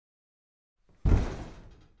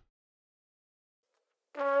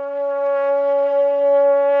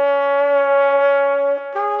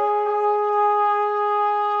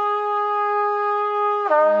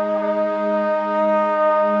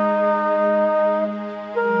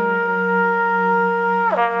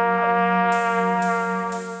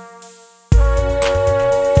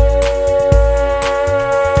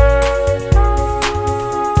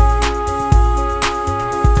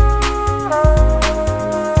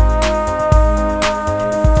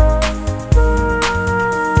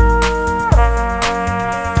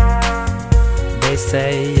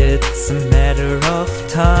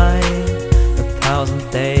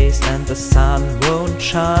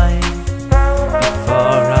shine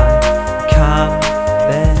before I come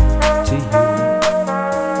back to you.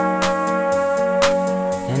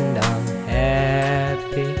 And I'm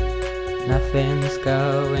happy, nothing's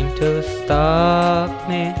going to stop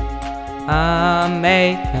me. I'm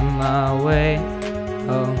making my way,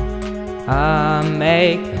 oh, I'm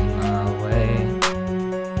making my way.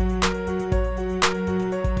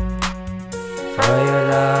 For your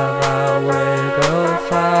love I will go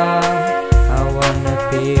far, I wanna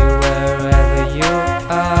be wherever you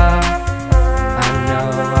are. I know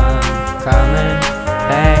I'm coming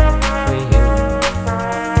back for you.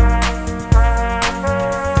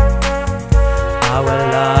 Our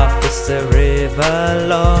love is a river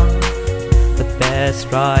long, the best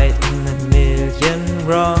right in a million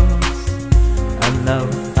wrongs. I know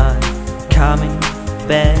I'm coming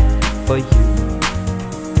back for you.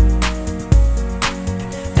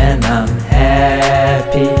 And I'm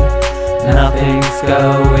happy, nothing's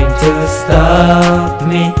going to stop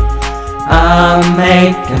me. I'm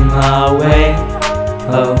making my way,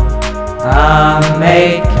 oh, I'm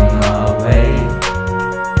making my way.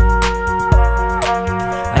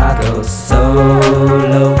 I go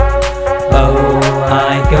solo, oh,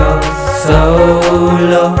 I go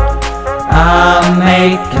solo. I'm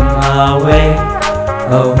making my way,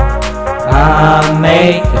 oh, I'm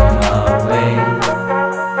making my way.